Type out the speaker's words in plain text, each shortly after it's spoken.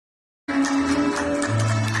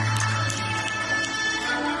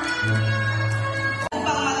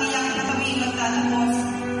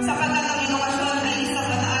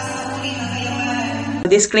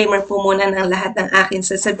Disclaimer po muna ng lahat ng akin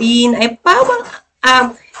sasabihin ay pawang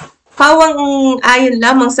ayon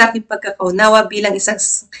lamang sa aking pagkakaunawa bilang isang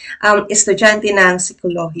estudyante ng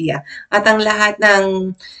psikolohiya. At ang lahat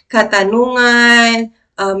ng katanungan,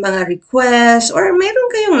 mga request, or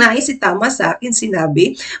meron kayong nais itama sa akin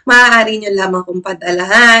sinabi, maaari nyo lamang kong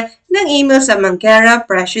padalahan ng email sa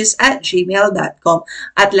manguerraprecious@gmail.com.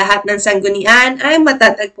 At lahat ng sanggunian ay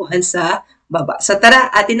matatagpuan sa baba. So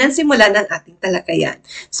tara, atin ang simulan ng ating talakayan.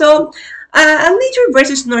 So, ang nature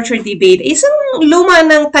versus nurture debate ay isang luma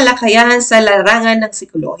ng talakayan sa larangan ng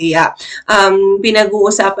psikolohiya.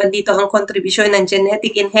 Pinag-uusapan dito ang kontribusyon ng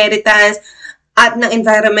genetic inheritance at ng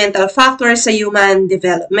environmental factors sa human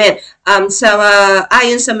development.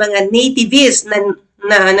 Ayon sa mga nativists na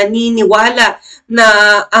naniniwala na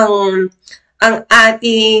ang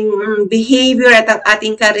ating behavior at ang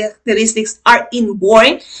ating characteristics are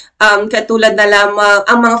inborn. Katulad na lamang,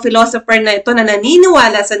 ang mga philosopher na ito na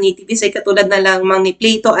naniniwala sa nativists ay katulad na lamang ni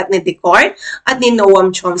Plato at ni Descartes at ni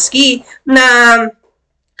Noam Chomsky na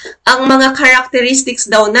ang mga characteristics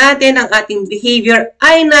daw natin, ang ating behavior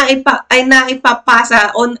ay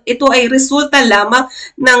naipapasa o ito ay resulta lamang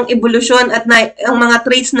ng evolusyon at ang mga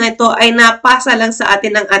traits na ito ay napasa lang sa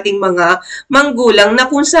atin ng ating mga manggulang na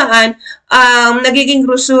kung saan nagiging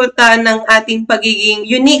resulta ng ating pagiging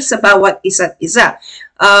unique sa bawat isa't isa.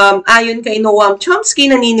 Ayon kay Noam Chomsky,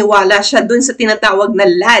 naniniwala siya dun sa tinatawag na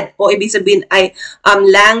LAD o ibig sabihin ay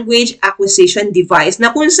language acquisition device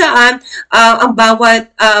na kung saan ang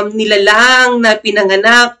bawat nilalang na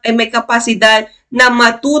pinanganak ay may kapasidad na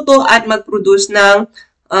matuto at mag-produce ng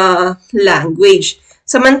language.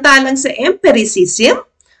 Samantalang sa empiricism,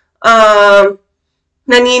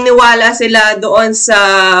 naniniwala sila doon sa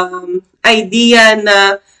idea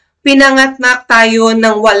na pinanganak tayo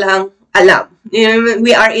ng walang alam.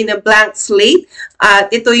 We are in a blank slate.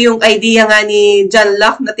 At ito yung idea nga ni John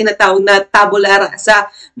Locke na tinatawag na tabula rasa,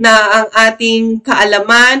 na ang ating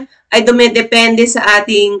kaalaman ay dumidepende sa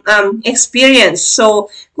ating experience. So,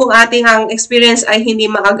 kung ang experience ay hindi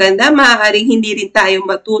makaganda, maaaring hindi rin tayo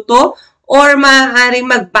matuto or maaaring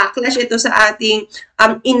mag-backlash ito sa ating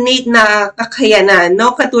innate na kakayanan.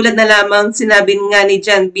 No? Katulad na lamang sinabi nga ni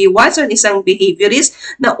John B. Watson, isang behaviorist,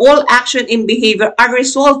 na all action in behavior are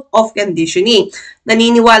result of conditioning.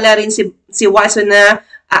 Naniniwala rin si Watson na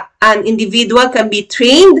an individual can be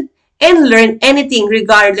trained and learn anything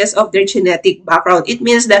regardless of their genetic background. It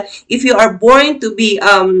means that if you are born to be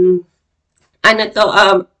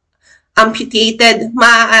amputated,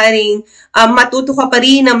 maaaring matuto ka pa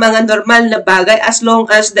rin ng mga normal na bagay as long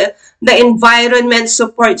as the environment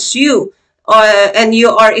supports you and you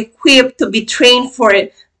are equipped to be trained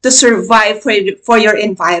to survive for your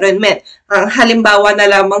environment. Halimbawa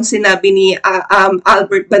na lamang sinabi ni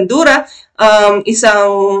Albert Bandura,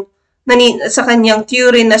 sa kanyang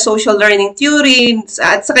theory na social learning theory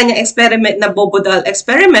at sa kanyang experiment na Bobodal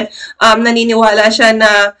experiment, naniniwala siya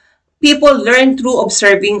na people learn through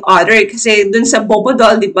observing other. Kasi dun sa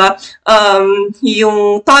Bobodal, di ba,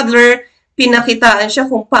 yung toddler, pinakitaan siya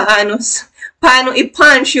kung paano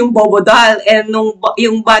i-punch yung Bobodal. And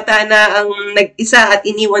yung bata na ang nag-isa at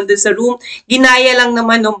iniwan dun sa room, ginaya lang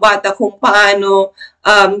naman ng bata kung paano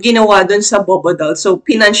ginawa dun sa Bobodal. So,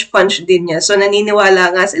 pinunch-punch din niya. So,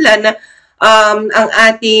 naniniwala nga sila na ang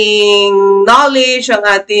ating knowledge, ang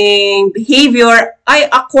ating behavior ay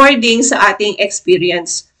according sa ating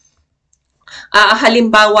experience.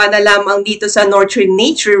 Halimbawa na lamang dito sa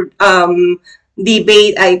nurture-nature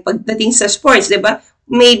debate ay pagdating sa sports, di ba?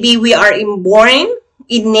 Maybe we are inborn,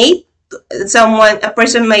 innate, a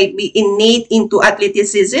person might be innate into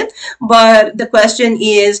athleticism, but the question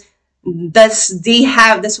is, does they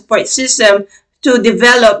have the support system to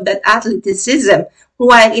develop that athleticism?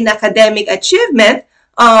 While in academic achievement,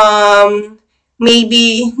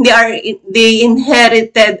 maybe they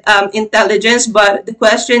inherited intelligence, but the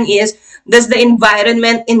question is, does the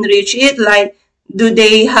environment enrich it? Like, do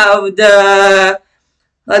they have the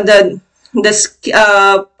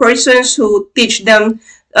persons who teach them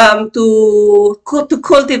to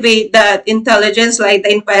cultivate that intelligence, like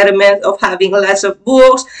the environment of having lots of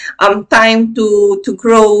books, time to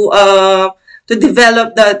grow, to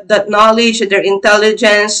develop that knowledge, their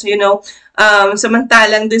intelligence, you know.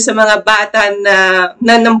 Samantalang dun sa mga bata na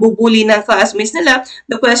nambubuli ng classmates nila,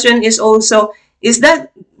 the question is also, is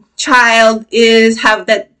that child have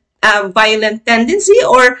that violent tendency,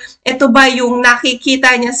 or ito ba yung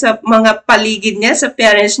nakikita niya sa mga paligid niya, sa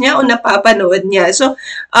parents niya, o napapanood niya. So,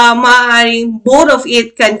 maaaring both of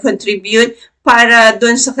it can contribute para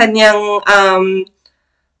dun sa kanyang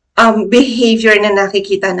behavior na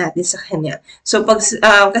nakikita natin sa kanya. So,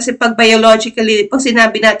 kasi pag biologically, pag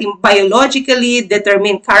sinabi natin biologically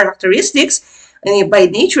determined characteristics, by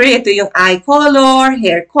nature, ito yung eye color,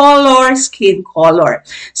 hair color, skin color.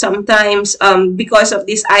 Sometimes, because of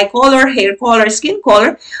this eye color, hair color, skin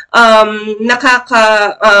color,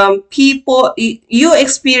 people, you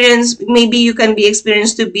experience, maybe you can be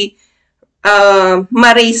experienced to be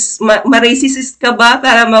maracist ka ba?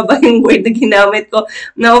 Tama ba yung word na ginamit ko?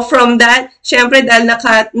 Now, from that, syempre, dahil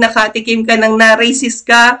nakatikim ka ng na-racist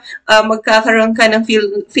ka, magkakaroon ka ng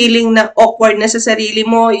feeling na awkward na sa sarili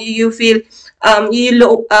mo, you feel,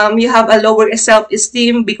 you have a lower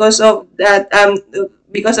self-esteem because of that,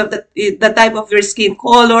 because of the type of your skin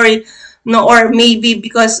color, no, or maybe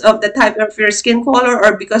because of the type of your skin color,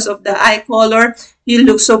 or because of the eye color, you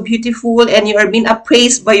look so beautiful and you are being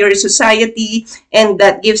appraised by your society, and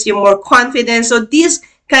that gives you more confidence. So these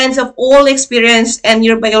kinds of all experience and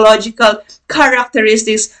your biological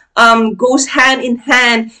characteristics goes hand in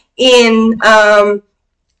hand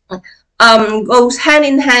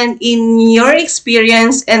in your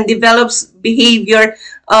experience and develops behavior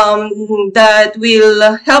that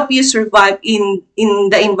will help you survive in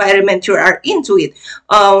the environment you are into it.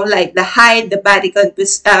 Like the height, the body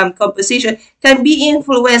composition can be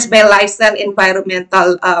influenced by lifestyle,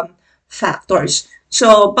 environmental factors.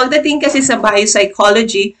 So, pagdating kasi sa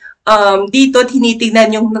biopsychology, dito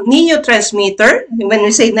tinitignan yung neurotransmitter. When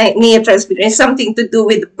we say neurotransmitter, it's something to do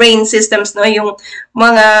with brain systems, no? Yung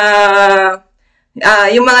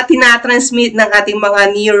mga tinatransmit ng ating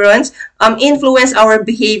mga neurons influence our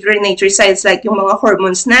behavior in nature science, like yung mga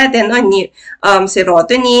hormones natin, no?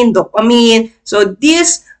 Serotonin, dopamine. So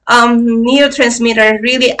this neurotransmitter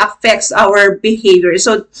really affects our behavior.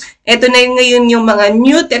 So ito na ngayon yung mga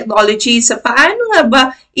new technology sa paano nga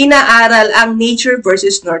ba inaaral ang nature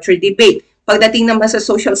versus nurture debate. Pagdating naman sa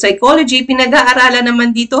social psychology, pinag-aaralan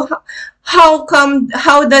naman dito how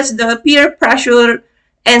does the peer pressure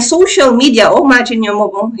and social media, imagine nyo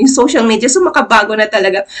mo, yung social media, so makabago na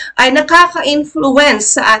talaga, ay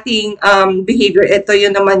nakaka-influence sa ating behavior. Ito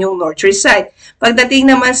yun naman yung nurture side.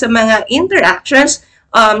 Pagdating naman sa mga interactions,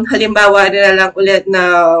 halimbawa na lang ulit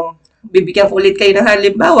na, bibigyan ko ulit kayo ng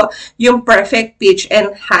halimbawa, yung perfect pitch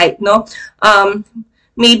and height, no?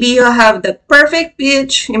 Maybe you have the perfect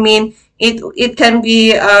pitch, I mean, it can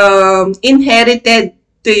be inherited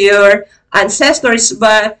to your ancestors,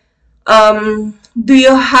 but do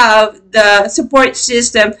you have the support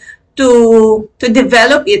system to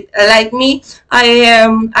develop it? Like me,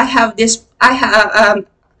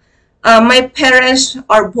 my parents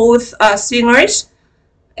are both singers,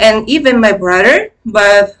 and even my brother,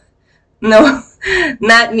 but no,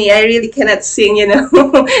 not me. I really cannot sing, you know.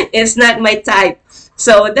 It's not my type.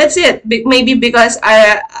 So that's it. Maybe because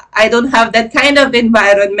I don't have that kind of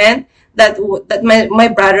environment that my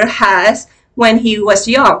brother has when he was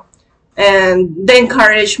young. And the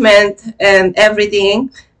encouragement and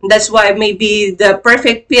everything. That's why maybe the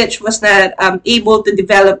perfect pitch was not able to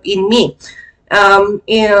develop in me.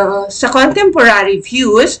 Sa contemporary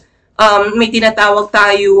views, may tinatawag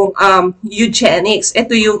tayong eugenics.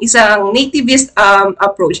 Ito yung isang nativist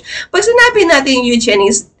approach. Pag sinabi natin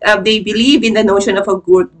eugenics, they believe in the notion of a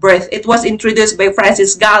good birth. It was introduced by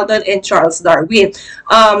Francis Galton and Charles Darwin.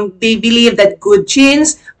 They believe that good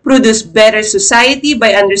genes produce better society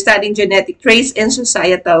by understanding genetic traits and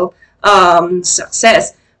societal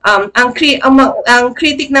success. Ang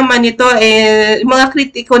critic naman nito, mga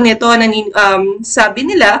kritiko nito, sabi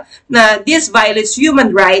nila na this violates human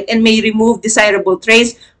right and may remove desirable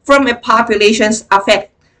traits from a population's affect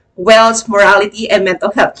wealth, morality, and mental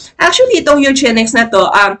health. Actually, itong eugenics na to,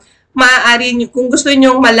 maaari nyo, kung gusto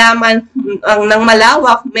nyo malaman ng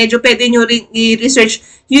malawak, medyo pwede nyo rin i-research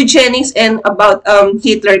eugenics and about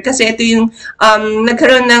Hitler. Kasi ito yung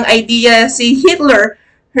nagkaroon ng idea si Hitler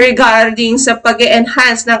regarding sa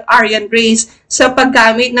pag-enhance ng Aryan race sa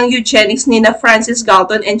paggamit ng eugenics ni na Francis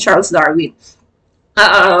Galton and Charles Darwin.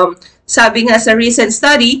 Sabi nga sa recent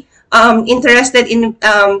study,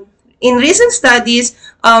 in recent studies,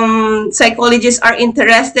 psychologists are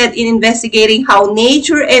interested in investigating how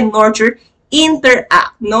nature and nurture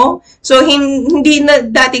interact, no? So, hindi na,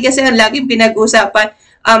 dati kasi ang laging pinag-usapan,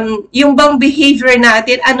 yung bang behavior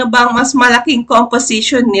natin, ano bang mas malaking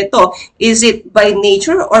composition nito? Is it by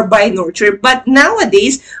nature or by nurture? But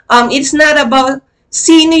nowadays, it's not about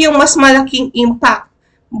sino yung mas malaking impact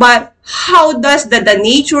but how does the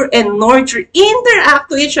nature and nurture interact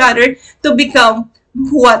to each other to become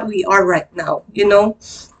what we are right now, you know?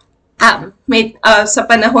 Sa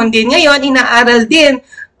panahon din ngayon, inaaral din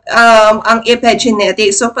ang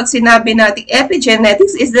epigenetics. So, pag sinabi natin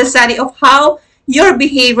epigenetics is the study of how your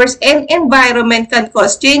behaviors and environment can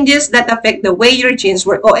cause changes that affect the way your genes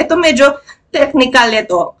work. Oh, ito medyo technical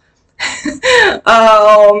ito.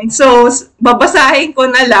 So, babasahin ko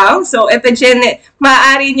na lang. So,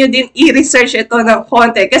 maaari nyo din i-research ito ng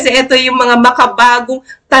konti kasi ito yung mga makabagong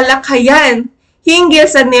talakayan hinggil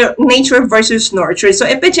sa nature versus nurture. So,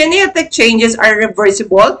 epigenetic changes are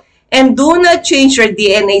reversible and do not change your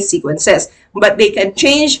DNA sequences, but they can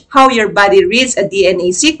change how your body reads a DNA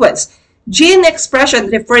sequence. Gene expression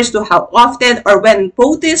refers to how often or when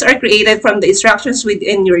proteins are created from the instructions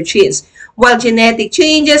within your genes. While genetic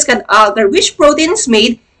changes can alter which protein is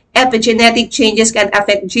made, epigenetic changes can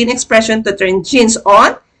affect gene expression to turn genes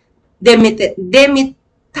on,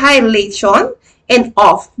 demethylation, and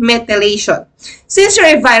off methylation. Since your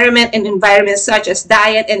environment and environments such as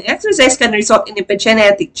diet and exercise can result in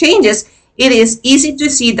epigenetic changes, it is easy to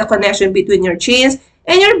see the connection between your genes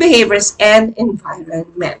and your behaviors and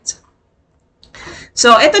environment.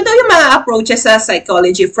 So, ito daw yung mga approaches sa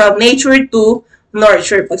psychology from nature to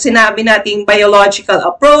nurture. Pag sinabi nating biological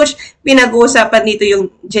approach, pinag-uusapan dito yung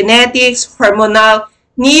genetics, hormonal,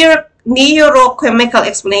 neurochemical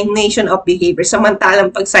explanation of behavior.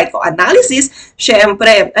 Samantalang pag psychoanalysis,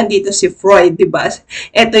 syempre, andito si Freud, di ba?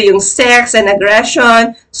 Ito yung sex and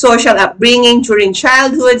aggression, social upbringing during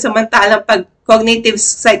childhood. Samantalang pag cognitive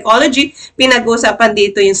psychology, pinag-uusapan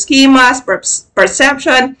dito yung schemas,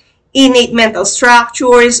 perception, innate mental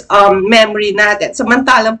structures, memory natin.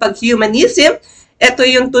 Samantalang pag humanism, ito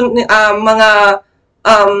yung mga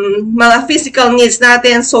physical needs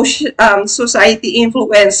natin, society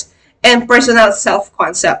influence, and personal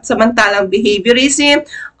self-concept. Samantalang behaviorism,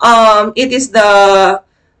 it is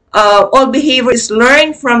all behavior is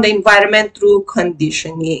learned from the environment through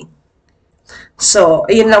conditioning. So,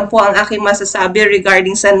 ayun lang po ang aking masasabi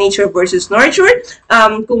regarding sa nature versus nurture.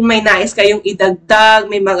 Kung may nais kayong idagdag,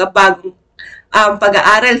 may mga bagong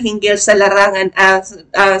pag-aaral hinggil sa larangan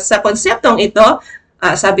sa konseptong ito,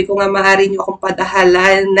 sabi ko nga maaari nyo akong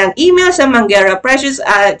padahalan ng email sa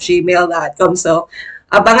manguerraprecious@gmail.com. So,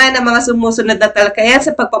 abangan ang mga sumusunod na talakayan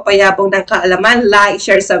sa pagpapayabong ng kaalaman. Like,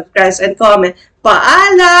 share, subscribe, and comment.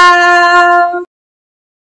 Paalam!